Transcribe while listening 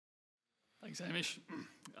Thanks, Hamish.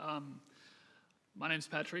 My name's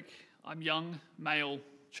Patrick. I'm young, male,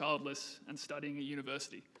 childless, and studying at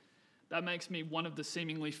university. That makes me one of the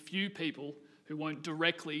seemingly few people who won't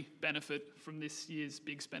directly benefit from this year's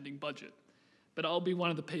big spending budget. But I'll be one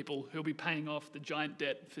of the people who'll be paying off the giant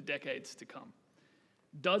debt for decades to come.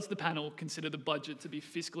 Does the panel consider the budget to be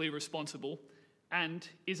fiscally responsible? And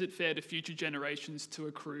is it fair to future generations to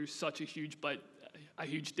accrue such a huge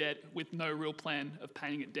debt with no real plan of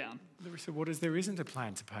paying it down? Larissa, what is there isn't a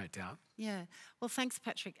plan to pay it down? Yeah, well, thanks,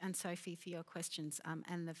 Patrick and Sophie, for your questions,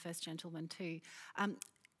 and the first gentleman too.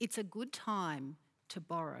 It's a good time to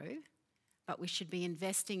borrow, but we should be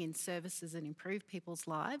investing in services that improve people's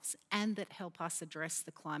lives and that help us address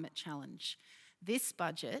the climate challenge. This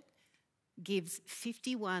budget gives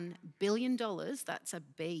 $51 billion, that's a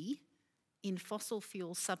B, in fossil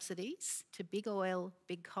fuel subsidies to big oil,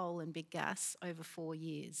 big coal and big gas over 4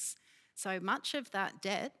 years. So much of that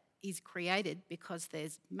debt is created because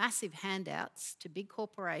there's massive handouts to big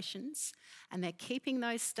corporations, and they're keeping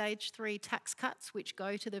those stage 3 tax cuts, which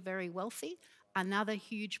go to the very wealthy, another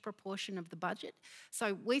huge proportion of the budget.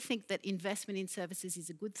 So we think that investment in services is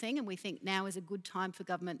a good thing, and we think now is a good time for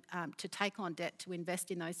government to take on debt to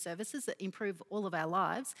invest in those services that improve all of our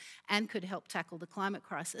lives and could help tackle the climate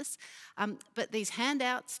crisis. But these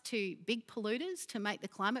handouts to big polluters to make the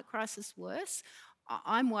climate crisis worse,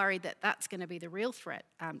 I'm worried that that's going to be the real threat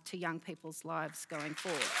to young people's lives going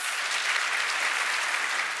forward.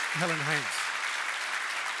 Helen Haines.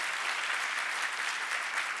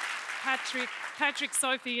 Patrick,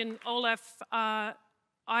 Sophie and Olaf, I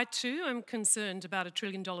too am concerned about $1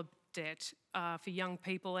 trillion debt for young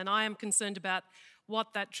people, and I am concerned about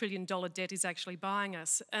what that $1 trillion debt is actually buying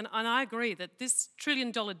us. And I agree that this $1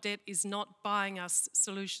 trillion debt is not buying us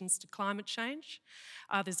solutions to climate change.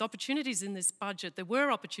 There's opportunities in this budget, there were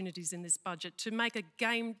opportunities in this budget to make a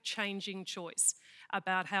game-changing choice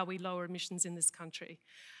about how we lower emissions in this country.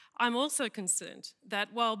 I'm also concerned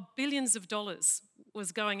that while billions of dollars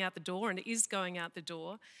was going out the door and is going out the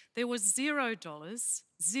door, there was $0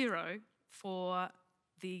 for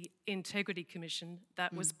the Integrity Commission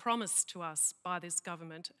that was promised to us by this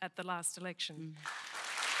government at the last election.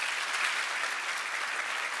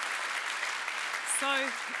 So,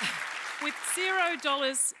 with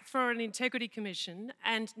 $0 for an Integrity Commission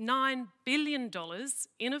and $9 billion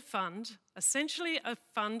in a fund, essentially a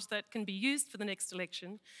fund that can be used for the next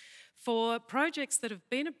election, for projects that have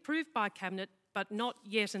been approved by Cabinet but not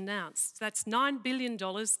yet announced. That's $9 billion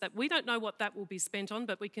that we don't know what that will be spent on,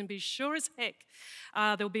 but we can be sure as heck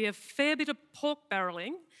there'll be a fair bit of pork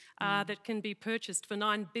barrelling that can be purchased for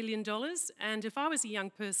 $9 billion. And if I was a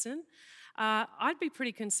young person, I'd be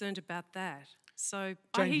pretty concerned about that. So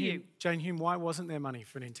I hear you. Jane Hume, why wasn't there money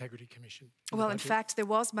for an Integrity Commission? Well, in fact, there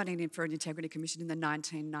was money for an Integrity Commission in the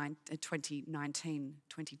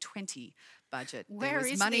 2019-2020 budget. Where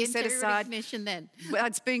is money the set Integrity aside. Commission then? Well,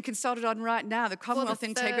 it's being consulted on right now, the Commonwealth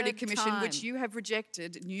Integrity Commission, time. which you have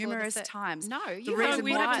rejected numerous times. No, you haven't.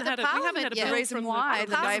 We haven't had The reason why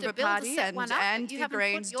the Labor Party and you the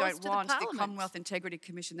Greens don't want the Parliament. Commonwealth Integrity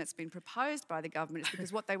Commission that's been proposed by the government is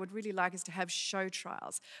because what they would really like is to have show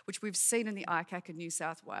trials, which we've seen in the ICAC in New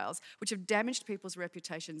South Wales, which have damaged people's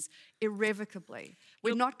reputations irrevocably.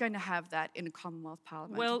 We're not going to have that in a Commonwealth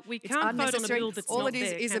Parliament. Well, we can't vote on a bill that's all not it is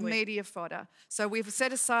there, is a media fodder. So we've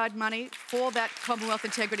set aside money for that Commonwealth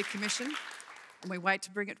Integrity Commission, and we wait to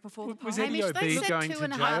bring it before the Was Parliament. Eddie O'B going to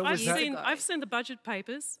jail? I've seen the budget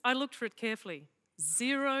papers. I looked for it carefully.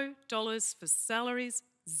 $0 for salaries,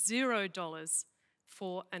 $0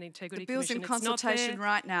 for an Integrity Commission. The bill's in consultation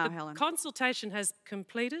right now, Helen. The consultation has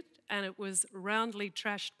completed and it was roundly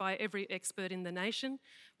trashed by every expert in the nation.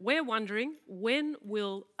 We're wondering, when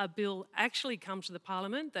will a bill actually come to the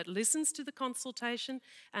Parliament that listens to the consultation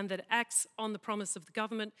and that acts on the promise of the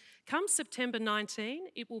government? Come September 19,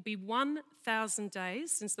 it will be 1,000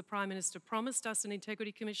 days since the Prime Minister promised us an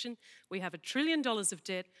Integrity Commission. We have $1 trillion of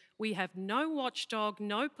debt. We have no watchdog,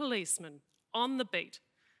 no policeman on the beat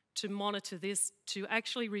to monitor this, to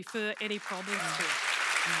actually refer any problems to.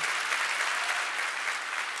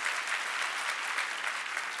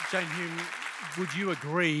 Jane Hume, would you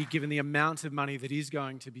agree, given the amount of money that is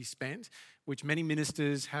going to be spent, which many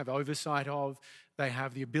ministers have oversight of, they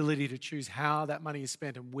have the ability to choose how that money is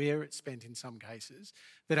spent and where it's spent in some cases,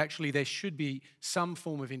 that actually there should be some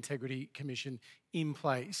form of Integrity Commission in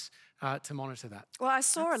place to monitor that? Well, I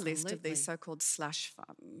saw a list of these so-called slush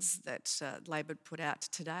funds that Labor put out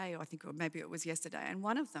today, or I think, or maybe it was yesterday, and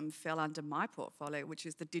one of them fell under my portfolio, which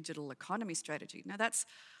is the digital economy strategy. Now, that's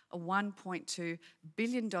a $1.2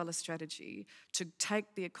 billion strategy to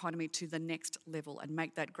take the economy to the next level and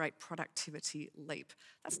make that great productivity leap.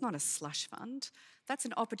 That's not a slush fund. That's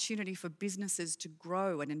an opportunity for businesses to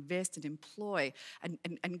grow and invest and employ and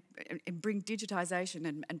bring digitisation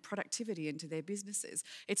and productivity into their businesses.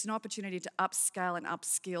 It's an opportunity to upscale and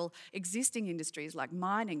upskill existing industries like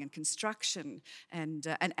mining and construction and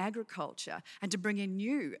agriculture, and to bring in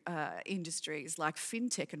new industries like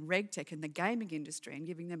fintech and regtech and the gaming industry, and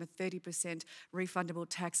giving them a 30% refundable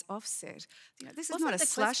tax offset. You know, this is not a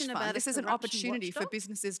slush fund. This is an opportunity for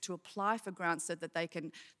businesses to apply for grants so that they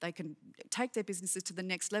can take their businesses to the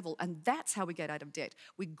next level, and that's how we get out of debt.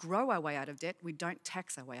 We grow our way out of debt. We don't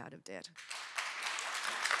tax our way out of debt.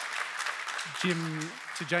 Jim,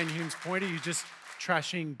 to Jane Hume's point, are you just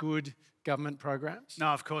trashing good government programs? No,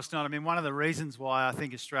 of course not. I mean, one of the reasons why I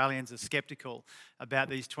think Australians are sceptical about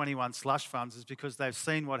these 21 slush funds is because they've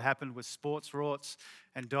seen what happened with sports rorts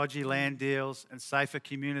and dodgy land deals and safer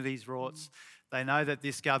communities rorts. They know that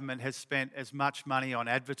this government has spent as much money on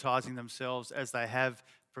advertising themselves as they have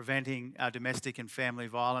preventing domestic and family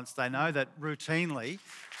violence. They know that routinely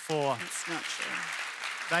for... That's not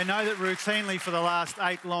true. They know that routinely for the last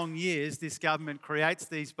 8 long years, this government creates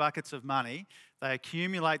these buckets of money. They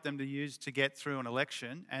accumulate them to use to get through an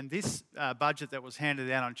election. And this budget that was handed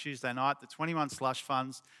out on Tuesday night, the 21 slush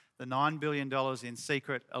funds, the $9 billion in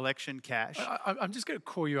secret election cash. I'm just going to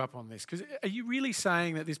call you up on this, because are you really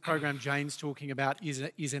saying that this program Jane's talking about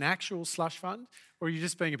is an actual slush fund, or are you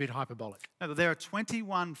just being a bit hyperbolic? No, but there are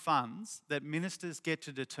 21 funds that ministers get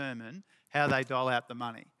to determine how they dole out the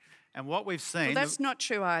money. And what we've seen... Well, that's not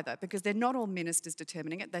true either, because they're not all ministers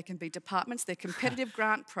determining it. They can be departments, they're competitive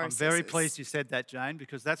grant processes. I'm very pleased you said that, Jane,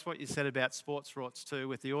 because that's what you said about sports rorts too,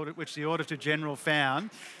 with the audit, which the Auditor General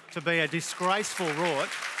found to be a disgraceful rort.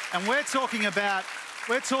 And we're talking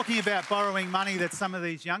about borrowing money that some of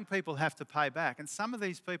these young people have to pay back. And some of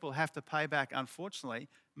these people have to pay back, unfortunately,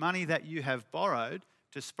 money that you have borrowed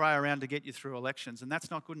to spray around to get you through elections, and that's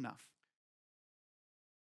not good enough.